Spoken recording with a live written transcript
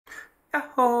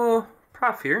Yahoo!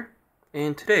 Prof here,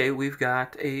 and today we've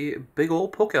got a big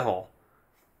old Poke haul.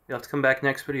 You'll have to come back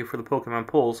next video for the Pokemon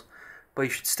pulls, but you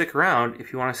should stick around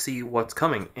if you want to see what's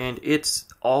coming. And it's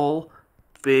all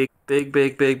big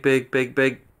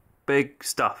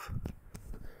stuff.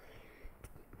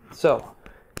 So,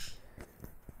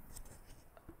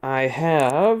 I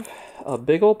have a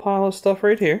big old pile of stuff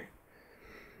right here.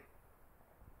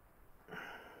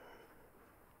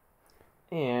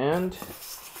 And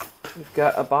we've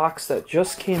got a box that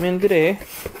just came in today,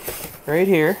 right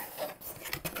here.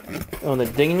 Oh, the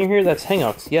ding in your ear, that's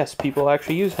Hangouts. Yes, people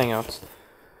actually use Hangouts.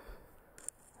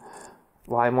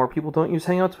 Why more people don't use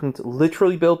Hangouts when it's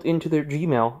literally built into their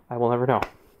Gmail, I will never know.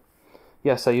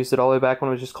 Yes, I used it all the way back when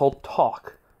it was just called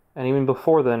Talk. And even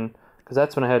before then, because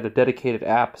that's when I had a dedicated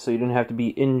app, so you didn't have to be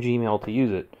in Gmail to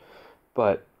use it.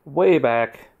 But way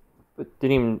back,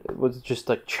 it was just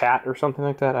like chat or something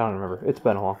like that. I don't remember. It's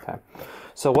been a long time.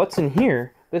 So what's in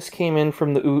here? This came in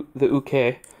from the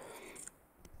UK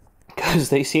because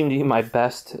they seem to be my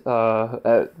best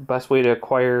way to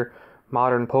acquire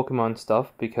modern Pokemon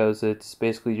stuff, because it's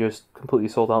basically just completely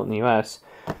sold out in the US.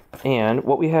 And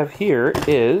what we have here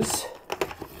is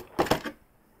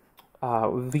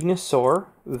Venusaur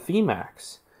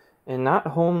VMAX. And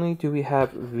not only do we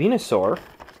have Venusaur,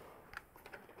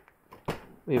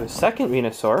 we have a second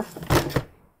Venusaur,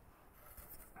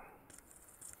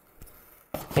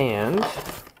 and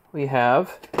we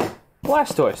have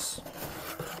Blastoise.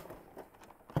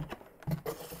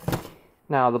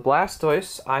 Now, the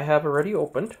Blastoise I have already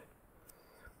opened,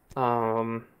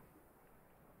 and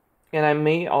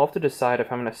I'll have to decide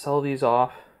if I'm going to sell these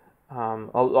off,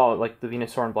 like the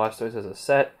Venusaur and Blastoise as a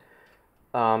set,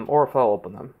 or if I'll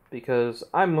open them, because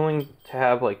I'm willing to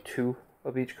have like 2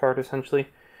 of each card essentially.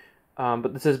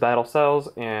 But this is Battle Styles,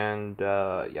 and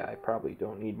yeah, I probably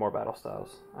don't need more Battle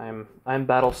Styles. I'm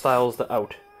Battle Styles the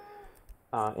out.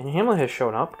 And Hamlet has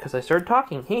shown up because I started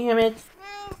talking. Hey Hamlet,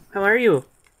 how are you?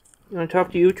 You want to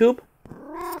talk to YouTube?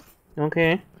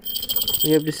 Okay. What do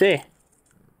you have to say?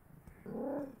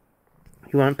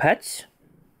 You want pets?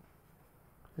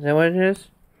 Is that what it is?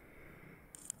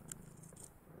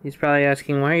 He's probably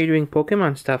asking, why are you doing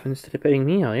Pokemon stuff instead of petting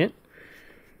me, Elliot?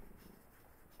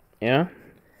 Yeah?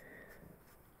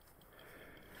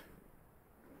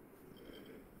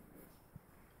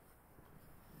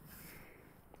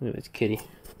 Look at this kitty.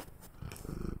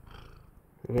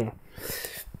 Yeah.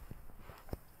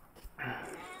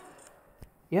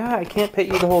 Yeah, I can't pet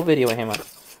you the whole video, Hammer.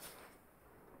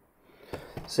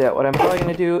 So yeah, what I'm probably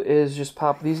going to do is just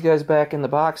pop these guys back in the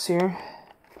box here.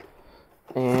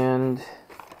 And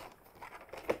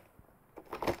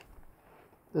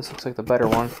this looks like the better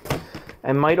one.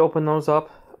 I might open those up,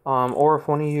 or if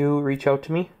one of you reach out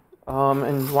to me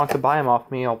and want to buy them off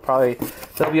me,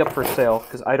 they'll be up for sale,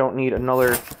 because I don't need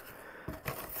another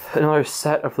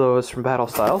set of those from Battle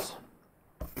Styles.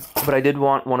 But I did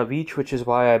want one of each, which is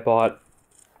why I bought.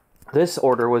 This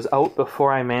order was out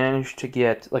before I managed to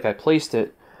get, like, I placed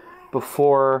it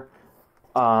before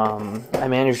I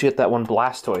managed to get that one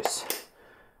Blastoise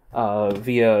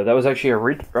via, that was actually a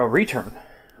return,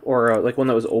 or like one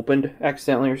that was opened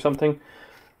accidentally or something.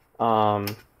 Yeah.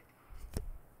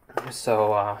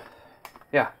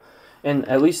 And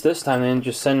at least this time they didn't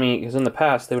just send me, because in the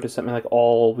past they would have sent me like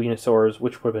all Venusaurs,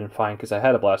 which would have been fine because I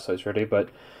had a Blastoise ready, but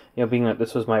you know, being that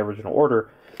this was my original order,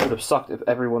 it would have sucked if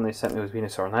everyone they sent me was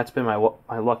Venusaur, and that's been my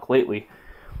luck lately.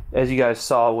 As you guys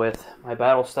saw with my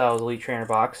Battle Styles Elite Trainer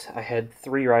box, I had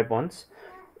 3 ride ones,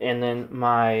 and then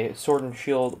my Sword and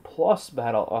Shield plus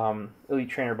Battle Elite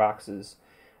Trainer boxes,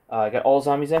 I got all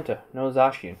Zamazenta, no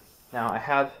Zacian. Now I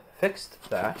have fixed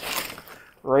that.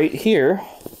 Right here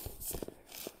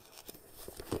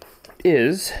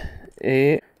is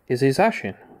a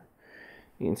Zacian.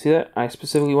 You can see that I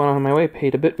specifically went out of my way,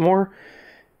 paid a bit more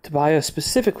to buy a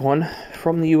specific one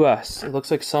from the US. It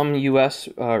looks like some US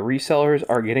resellers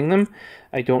are getting them.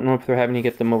 I don't know if they're having to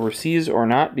get them overseas or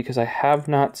not, because I have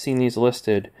not seen these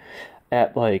listed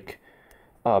at like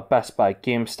Best Buy,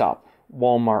 GameStop,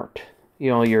 Walmart,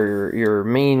 you know, your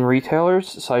main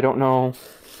retailers. So I don't know,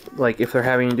 like, if they're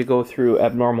having to go through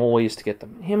abnormal ways to get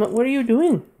them. Hamlet, what are you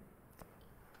doing?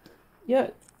 Yeah,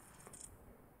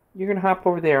 you're gonna hop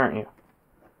over there, aren't you?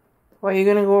 Why are you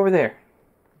gonna go over there?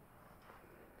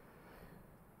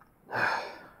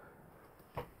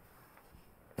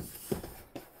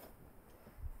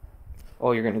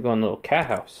 Oh, you're gonna go in the little cat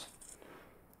house.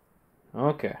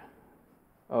 Okay.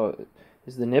 Oh,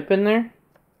 is the nip in there?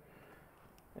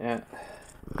 Yeah.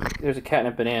 There's a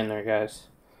catnip banana in there, guys.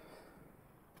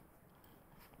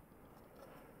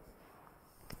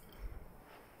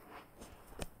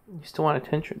 You still want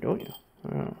attention, don't you?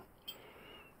 Oh.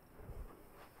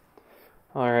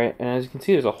 Alright, and as you can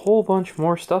see, there's a whole bunch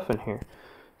more stuff in here.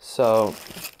 So,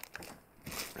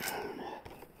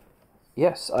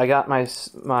 yes, I got my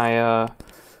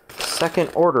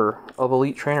second order of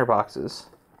Elite Trainer boxes.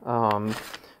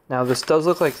 Now, this does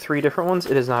look like 3 different ones.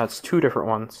 It is not. It's 2 different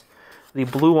ones. The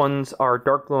blue ones are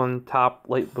dark blue on the top,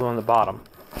 light blue on the bottom.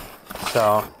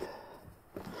 So,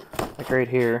 like right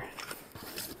here.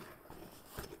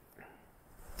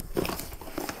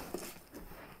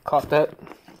 Caught that?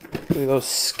 Look at those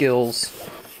skills.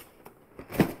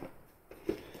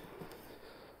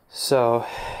 So,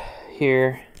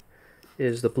 here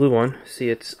is the blue one. See,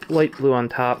 it's light blue on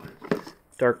top,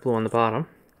 dark blue on the bottom.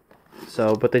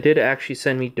 So, but they did actually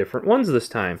send me different ones this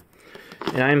time.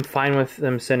 And I'm fine with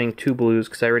them sending 2 blues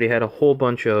because I already had a whole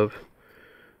bunch of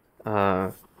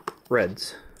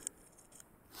reds.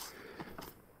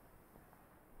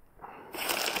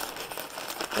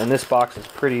 And this box is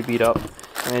pretty beat up.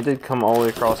 And it did come all the way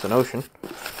across an ocean.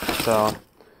 So,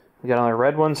 we got another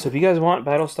red one. So if you guys want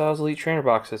Battle Styles Elite Trainer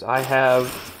boxes, I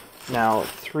have now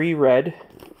 3 red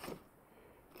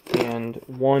and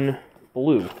 1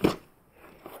 blue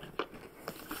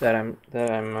that I'm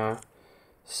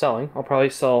selling. I'll probably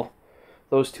sell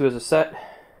those 2 as a set,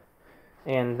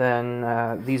 and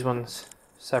then these ones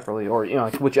separately, or you know,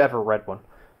 like whichever red one.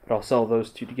 But I'll sell those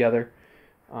 2 together.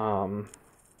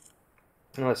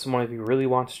 Unless one of you really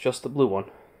wants just the blue one.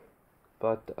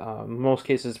 But in most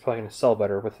cases, it's probably going to sell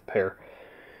better with a pair.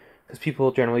 Because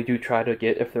people generally do try to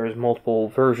get, if there's multiple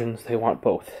versions, they want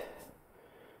both.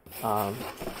 Well,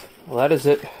 that is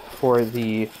it for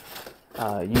the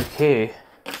UK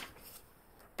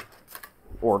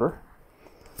order.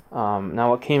 Now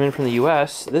what came in from the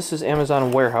US, this is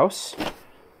Amazon Warehouse.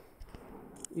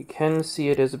 You can see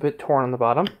it is a bit torn on the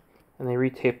bottom, and they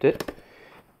retaped it.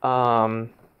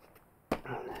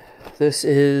 This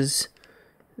is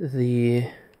the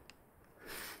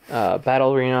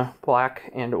Battle Arena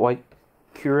Black and White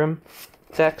Kurim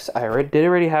decks. I did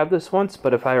already have this once,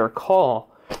 but if I recall,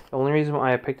 the only reason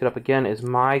why I picked it up again is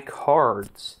my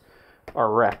cards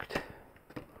are wrecked.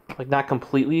 Like, not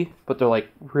completely, but they're like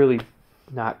really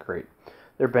not great.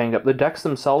 They're banged up. The decks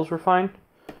themselves were fine,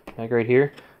 like right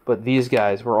here, but these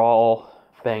guys were all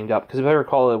banged up. Because if I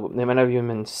recall, they might have even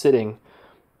been sitting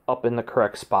up in the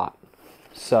correct spot.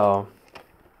 So,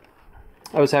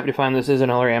 I was happy to find this is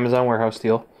another Amazon Warehouse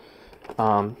deal.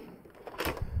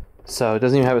 So, it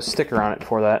doesn't even have a sticker on it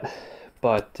for that.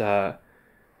 But,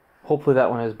 hopefully that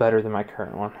one is better than my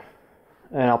current one.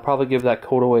 And I'll probably give that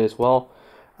code away as well,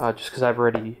 just because I've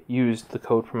already used the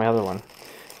code for my other one.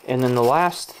 And then the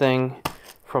last thing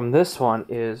from this one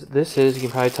is, you can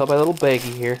probably tell by the little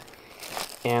baggie here,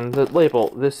 and the label,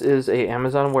 this is a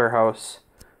Amazon Warehouse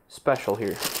special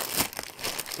here.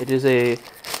 It is a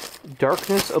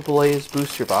Darkness Ablaze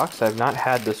booster box. I've not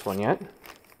had this one yet,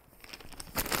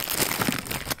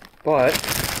 but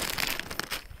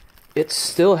it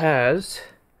still has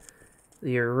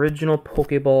the original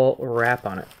Pokeball wrap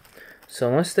on it. So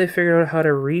unless they figure out how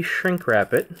to re-shrink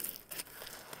wrap it,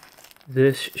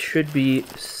 this should be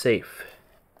safe.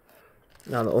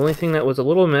 Now the only thing that was a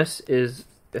little miss is,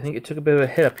 I think it took a bit of a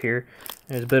hit up here,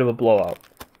 and there's a bit of a blowout.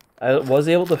 I was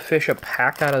able to fish a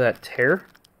pack out of that tear,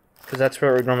 because that's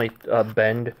where it would normally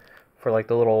bend for like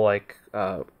the little like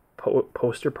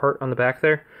poster part on the back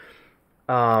there.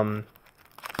 And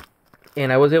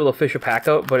I was able to fish a pack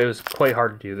out, but it was quite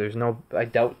hard to do. There's no, I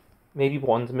doubt, maybe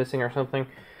one's missing or something.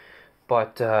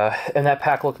 But, and that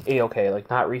pack looked A-okay, like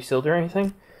not resealed or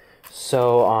anything.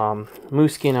 So,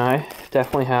 Mooski and I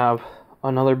definitely have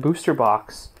another booster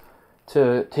box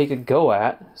to take a go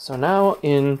at. So now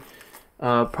in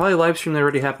probably live stream that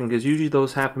already happened, because usually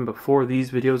those happen before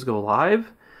these videos go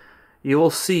live. You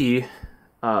will see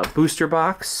booster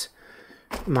box,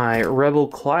 my Rebel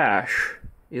Clash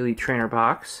Elite Trainer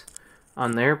box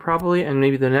on there probably, and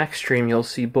maybe the next stream you'll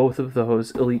see both of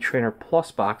those Elite Trainer Plus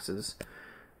boxes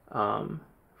from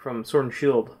Sword and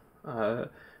Shield,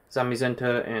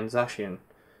 Zamizenta and Zacian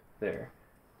there.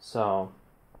 So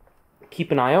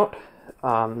keep an eye out.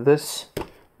 This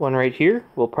one right here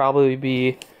will probably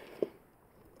be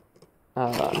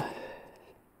this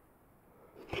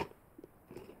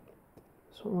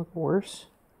one look worse?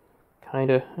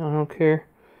 Kinda, I don't care.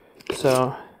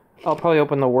 So, I'll probably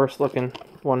open the worst looking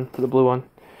one for the blue one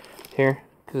here,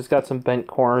 because it's got some bent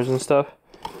corners and stuff.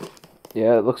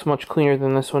 Yeah, it looks much cleaner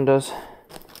than this one does.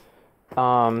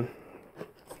 And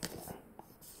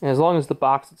as long as the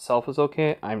box itself is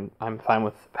okay, I'm fine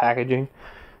with packaging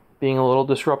being a little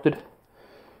disrupted.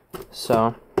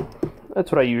 So,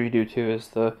 that's what I usually do too, is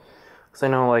because I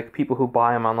know like people who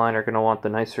buy them online are gonna want the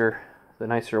nicer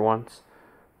ones.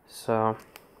 So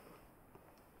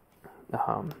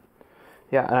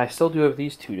Yeah, and I still do have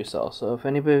these two to sell. So if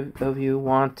anybody of you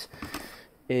want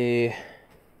a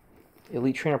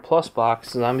Elite Trainer Plus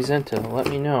box, Zombie-Zenta, let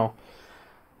me know,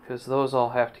 because those all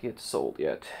have to get sold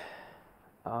yet.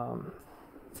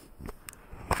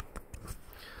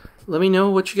 Let me know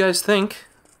what you guys think,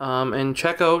 and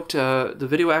check out the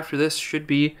video after this. Should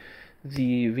be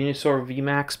the Venusaur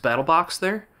VMAX Battle Box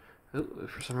there. Ooh,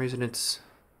 for some reason it's...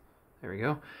 There we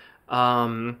go.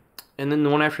 And then the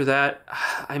one after that,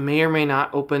 I may or may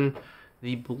not open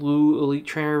the blue Elite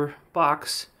Trainer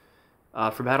box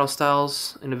for Battle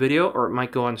Styles in a video, or it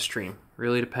might go on stream.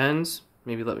 Really depends.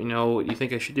 Maybe let me know what you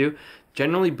think I should do.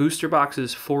 Generally, booster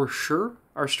boxes for sure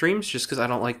are streams, just because I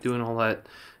don't like doing all that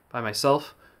by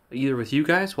myself, either with you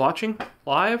guys watching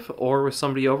live or with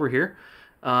somebody over here.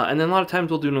 And then a lot of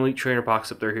times we'll do an Elite Trainer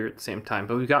box up there here at the same time,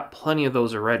 but we've got plenty of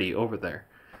those already over there.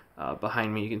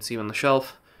 Behind me, you can see on the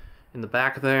shelf in the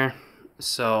back there.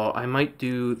 So I might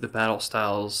do the Battle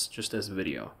Styles just as a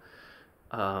video.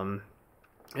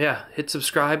 Yeah, hit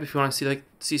subscribe if you want to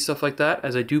see stuff like that,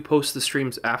 as I do post the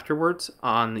streams afterwards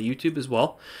on the YouTube as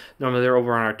well. Normally they're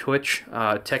over on our Twitch,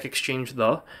 Tech Exchange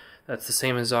the. That's the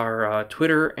same as our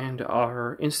Twitter and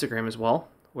our Instagram as well,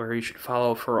 where you should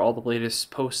follow for all the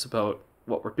latest posts about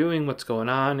what we're doing, what's going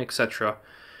on, etc.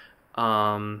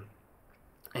 And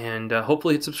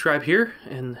hopefully hit subscribe here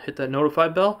and hit that notify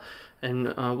bell,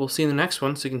 and we'll see you in the next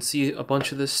one, so you can see a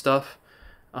bunch of this stuff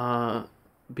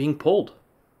being pulled.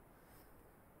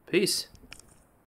 Peace.